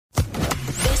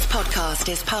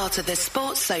podcast is part of the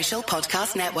Sports Social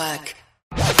Podcast Network.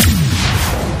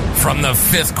 From the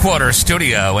Fifth Quarter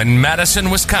Studio in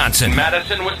Madison, Wisconsin,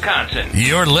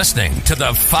 you're listening to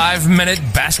the 5-Minute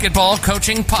Basketball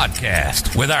Coaching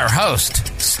Podcast with our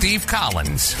host, Steve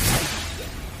Collins.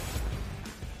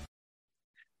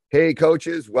 Hey,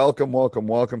 coaches. Welcome.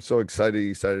 So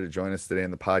excited to join us today on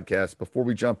the podcast. Before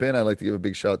we jump in, I'd like to give a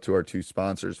big shout out to our two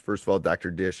sponsors. First of all, Dr.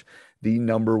 Dish, the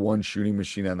 #1 shooting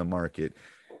machine on the market.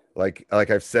 Like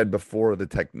I've said before, the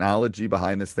technology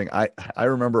behind this thing, I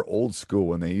remember old school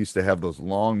when they used to have those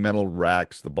long metal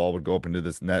racks. The ball would go up into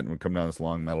this net and would come down this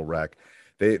long metal rack.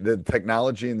 The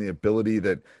technology and the ability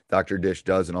that Dr. Dish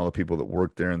does and all the people that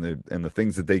work there and the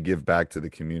things that they give back to the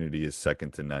community is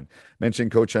second to none. Mention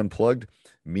Coach Unplugged,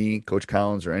 me, Coach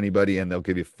Collins, or anybody, and they'll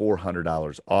give you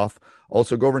 $400 off.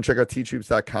 Also, go over and check out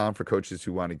teachhoops.com for coaches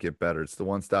who want to get better. It's the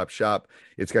one-stop shop.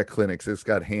 It's got clinics. It's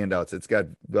got handouts. It's got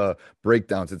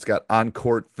breakdowns. It's got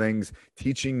on-court things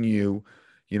teaching you.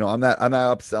 You know, I'm not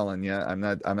upselling you. I'm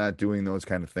not doing those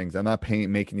kind of things. I'm not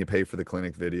making you pay for the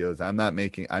clinic videos.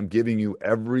 I'm giving you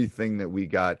everything that we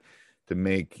got to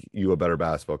make you a better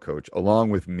basketball coach, along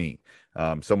with me,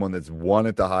 someone that's won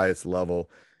at the highest level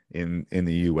in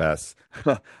the U.S.,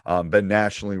 been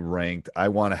nationally ranked. I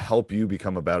want to help you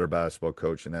become a better basketball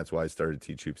coach, and that's why I started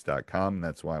teachhoops.com, and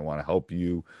that's why I want to help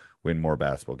you win more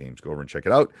basketball games. Go over and check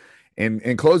it out. And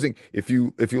in closing, if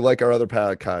you like our other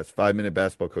podcast, 5-Minute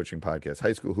Basketball Coaching Podcast,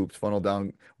 High School Hoops, Funnel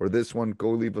Down, or this one, go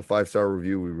leave a 5-star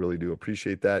review. We really do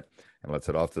appreciate that. And let's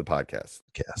head off to the podcast.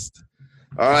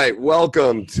 All right,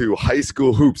 welcome to High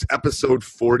School Hoops, episode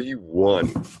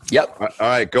 41. Yep. All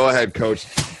right, go ahead, Coach.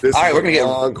 This is a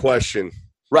long question.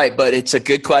 Right, but it's a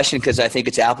good question because I think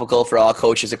it's applicable for all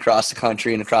coaches across the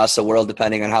country and across the world,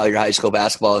 depending on how your high school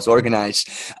basketball is organized.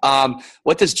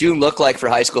 What does June look like for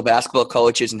high school basketball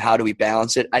coaches, and how do we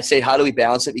balance it? I say how do we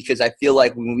balance it because I feel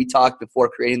like when we talked before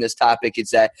creating this topic,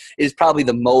 it's that it is probably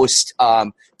the most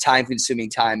time-consuming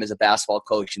time as a basketball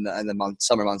coach in the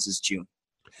summer months is June.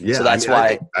 Yeah, so that's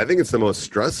why I think it's the most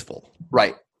stressful.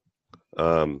 Right.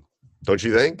 Don't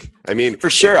you think? I mean, for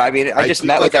sure. I mean, I just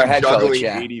met with our head coach.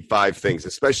 Yeah. 85 things,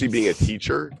 especially being a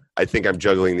teacher. I think I'm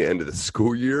juggling the end of the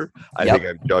school year. I think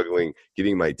I'm juggling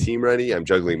getting my team ready. I'm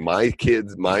juggling my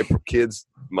kids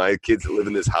that live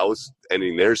in this house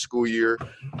ending their school year.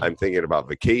 I'm thinking about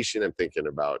vacation. I'm thinking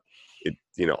about it.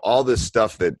 You know, all this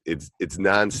stuff that it's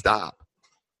nonstop.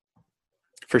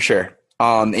 For sure.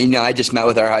 I just met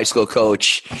with our high school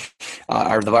coach,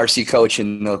 the varsity coach,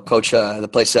 and the coach, the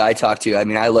place that I talk to. I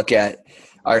mean, I look at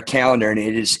our calendar, and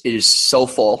it is so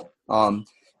full.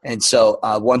 And so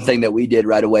one thing that we did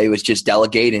right away was just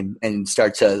delegate and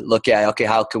start to look at, okay,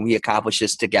 how can we accomplish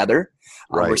this together?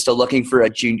 Right. We're still looking for a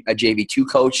JV2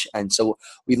 coach, and so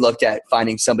we looked at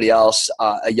finding somebody else,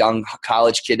 a young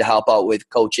college kid to help out with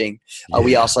coaching.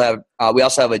 We also have a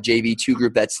JV2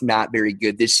 group that's not very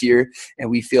good this year,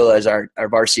 and we feel as our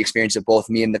varsity experience of both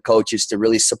me and the coach is to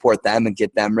really support them and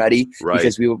get them ready. Right.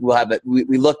 Because we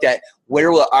looked at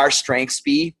where will our strengths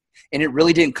be. And it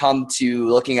really didn't come to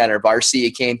looking at our varsity.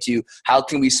 It came to how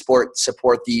can we support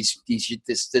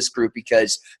this group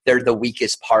because they're the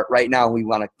weakest part right now. We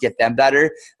want to get them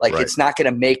better. It's not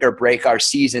going to make or break our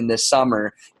season this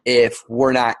summer if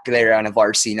we're not there on a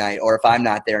varsity night, or if I'm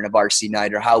not there on a varsity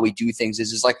night, or how we do things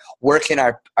is just like where can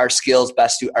our skills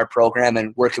best suit our program,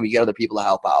 and where can we get other people to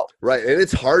help out. Right, and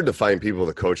it's hard to find people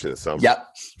to coach in the summer. Yep,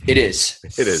 it is.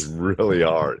 It is really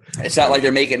hard. It's not like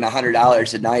they're making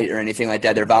 $100 a night or anything like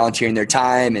that. They're volunteering their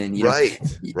time, and right.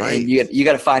 And you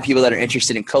got to find people that are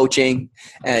interested in coaching,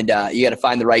 and you got to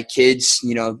find the right kids.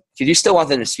 Because you still want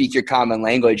them to speak your common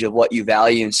language of what you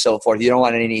value and so forth. You don't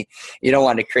want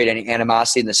to create any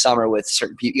animosity in the summer with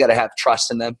certain people. You got to have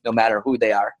trust in them, no matter who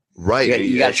they are. Right.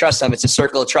 You got to trust them. It's a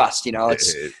circle of trust. It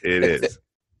is.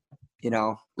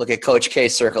 Look at Coach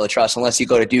K's circle of trust. Unless you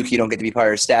go to Duke, you don't get to be part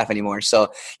of his staff anymore.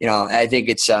 So, I think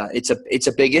it's a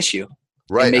big issue.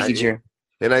 Right. Making sure.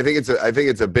 And I think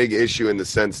it's a big issue in the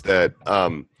sense that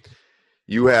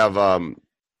you have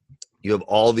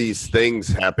all these things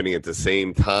happening at the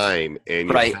same time, and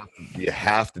you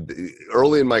have to.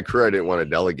 Early in my career, I didn't want to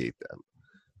delegate them,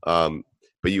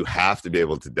 but you have to be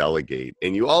able to delegate,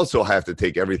 and you also have to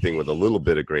take everything with a little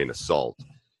bit of grain of salt,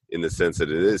 in the sense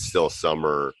that it is still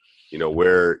summer. You're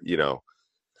going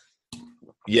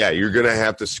to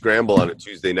have to scramble on a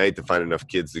Tuesday night to find enough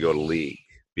kids to go to league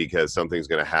because something's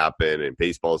going to happen, and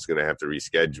baseball is going to have to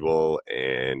reschedule,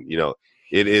 and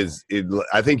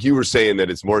I think you were saying that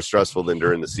it's more stressful than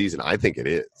during the season. I think it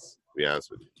is, to be honest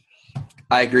with you.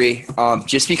 I agree.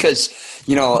 Just because,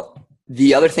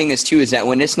 The other thing is too, is that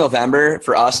when it's November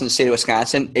for us in the state of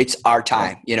Wisconsin, it's our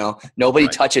time. Nobody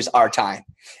touches our time.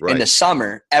 Right. In the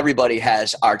summer, everybody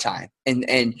has our time, and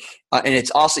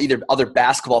it's also either other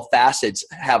basketball facets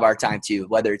have our time too,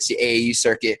 whether it's the AAU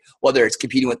circuit, whether it's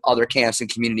competing with other camps and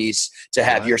communities to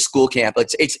have your school camp.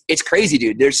 It's crazy,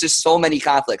 dude. There's just so many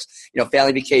conflicts.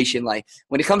 Family vacation. Like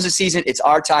when it comes to season, it's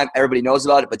our time. Everybody knows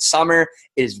about it, but summer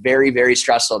is very, very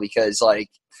stressful because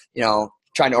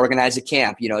trying to organize a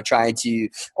camp, trying to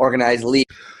organize a league.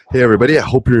 Hey, everybody. I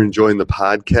hope you're enjoying the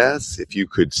podcast. If you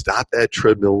could stop that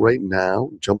treadmill right now,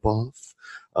 jump off,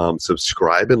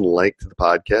 subscribe and like to the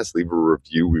podcast, leave a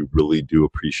review. We really do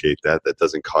appreciate that. That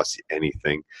doesn't cost you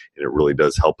anything, and it really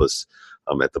does help us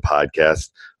at the podcast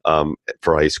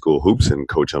for High School Hoops and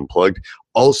Coach Unplugged.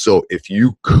 Also, if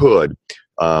you could,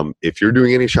 if you're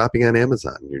doing any shopping on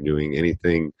Amazon, you're doing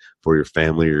anything for your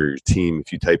family or your team,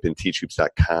 if you type in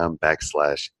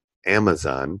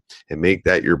teachhoops.com/Amazon and make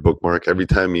that your bookmark every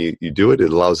time you do it,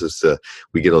 it allows us to,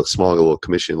 we get a small little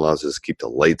commission, allows us to keep the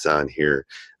lights on here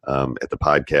at the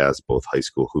podcast, both High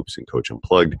School Hoops and Coach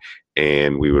Unplugged,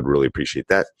 and we would really appreciate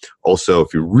that. Also,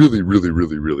 if you really, really,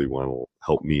 really, really want to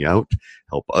help me out,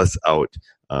 help us out,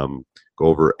 go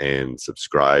over and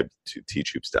subscribe to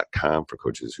teachhoops.com for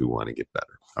coaches who want to get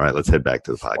better. All right, let's head back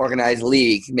to the podcast. Organized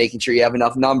league, making sure you have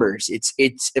enough numbers.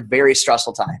 It's a very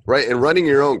stressful time. Right, and running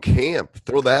your own camp.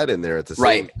 Throw that in there at the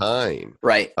same time.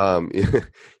 Right.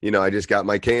 I just got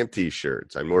my camp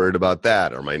T-shirts. I'm worried about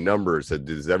that, or my numbers.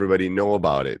 Does everybody know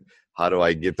about it? How do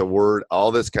I get the word?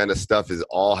 All this kind of stuff is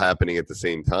all happening at the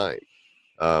same time,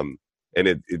 and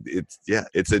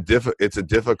it's a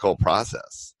difficult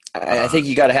process. I think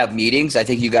you got to have meetings. I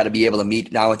think you got to be able to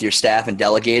meet now with your staff and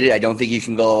delegate it. I don't think you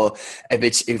can go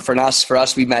for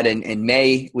us, we met in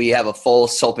May. We have a full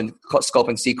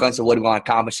scoping sequence of what we want to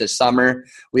accomplish this summer.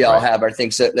 We all have our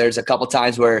things. There's a couple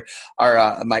times where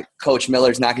my coach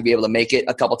Miller's not going to be able to make it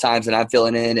a couple times, and I'm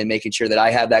filling in and making sure that I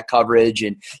have that coverage.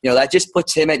 And, that just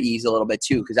puts him at ease a little bit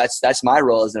too, because that's my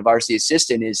role as a varsity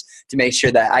assistant, is to make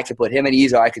sure that I can put him at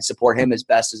ease, or I can support him as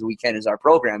best as we can as our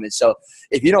program. And so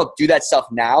if you don't do that stuff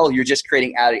now, you're just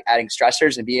creating adding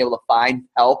stressors, and being able to find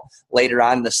help later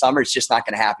on in the summer, it's just not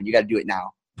going to happen. You got to do it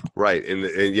now. Right.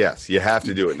 And yes, you have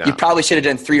to do it now. You probably should have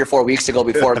done 3 or 4 weeks ago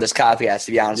before this podcast,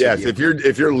 to be honest with you. Yes,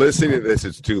 if you're listening to this,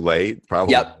 it's too late,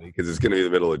 probably, because it's going to be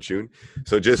the middle of June.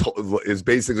 So it's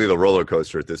basically the roller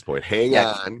coaster at this point. Hang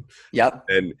on. Yep.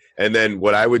 And then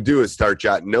what I would do is start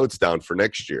jotting notes down for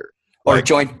next year. Or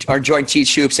join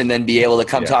Teach Hoops, and then be able to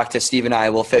come talk to Steve and I.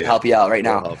 We'll help you out right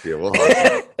now. We'll help you.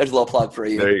 There's a little plug for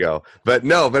you. There you go. But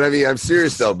I mean, I'm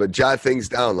serious though. But jot things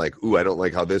down like, ooh, I don't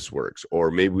like how this works, or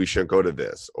maybe we shouldn't go to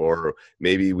this, or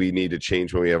maybe we need to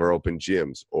change when we have our open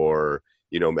gyms, or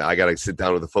I got to sit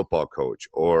down with a football coach,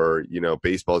 or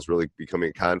baseball is really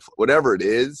becoming a conflict. Whatever it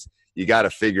is, you got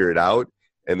to figure it out,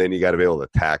 and then you got to be able to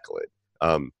tackle it.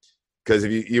 Because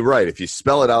you're right, if you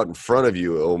spell it out in front of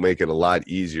you, it will make it a lot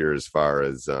easier as far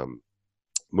as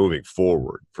moving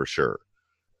forward, for sure.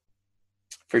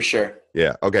 For sure.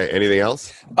 Yeah. Okay. Anything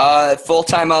else? Full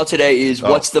timeout today is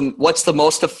what's the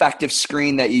most effective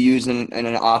screen that you use in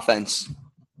an offense?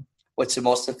 What's the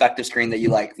most effective screen that you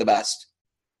like the best?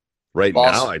 Right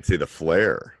now, I'd say the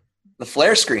flare. The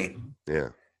flare screen. Yeah.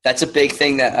 That's a big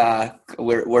thing that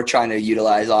we're trying to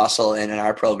utilize also in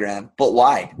our program. But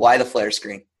why? Why the flare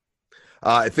screen?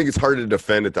 I think it's hard to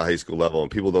defend at the high school level, and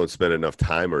people don't spend enough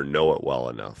time or know it well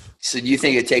enough. So do you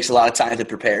think it takes a lot of time to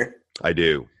prepare? I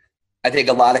do. I think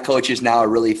a lot of coaches now are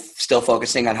really still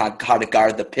focusing on how to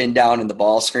guard the pin down and the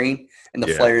ball screen, and the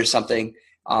flare is something.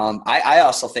 I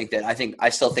also think that I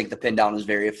still think the pin down is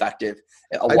very effective.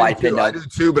 Wide pin down. I do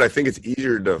too, but I think it's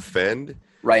easier to defend.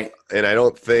 Right. And I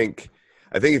think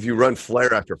if you run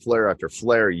flare after flare after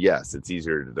flare, yes, it's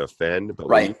easier to defend. But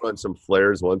when you run some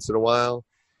flares once in a while,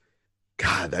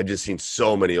 God, I've just seen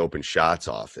so many open shots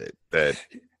off it that.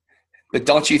 But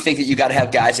don't you think that you got to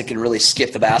have guys that can really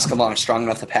skip the basketball and are strong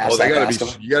enough to pass that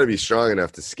basketball? You got to be strong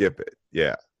enough to skip it.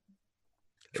 Yeah.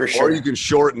 For sure. Or you can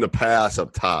shorten the pass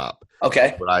up top.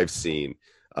 Okay. What I've seen,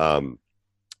 and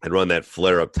run that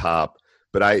flare up top.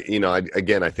 But I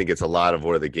think it's a lot of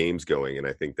where the game's going, and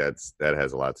I think that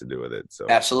has a lot to do with it. So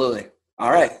absolutely. All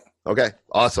right. Okay.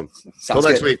 Awesome. Till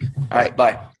next week. All right.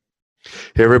 Bye.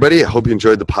 Hey, everybody. I hope you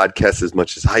enjoyed the podcast as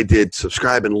much as I did.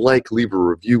 Subscribe and leave a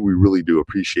review. We really do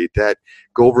appreciate that.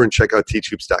 Go over and check out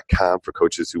teachhoops.com for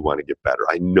coaches who want to get better.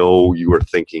 I know you are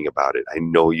thinking about it. I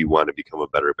know you want to become a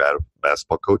better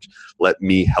basketball coach. Let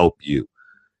me help you.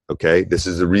 Okay. This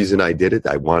is the reason I did it.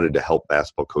 I wanted to help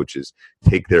basketball coaches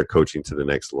take their coaching to the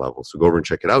next level. So go over and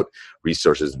check it out.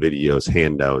 Resources, videos,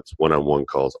 handouts, one-on-one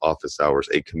calls, office hours,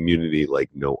 a community like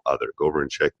no other. Go over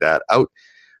and check that out.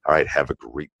 All right. Have a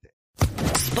great day.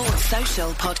 Sports Social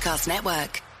Podcast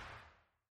Network.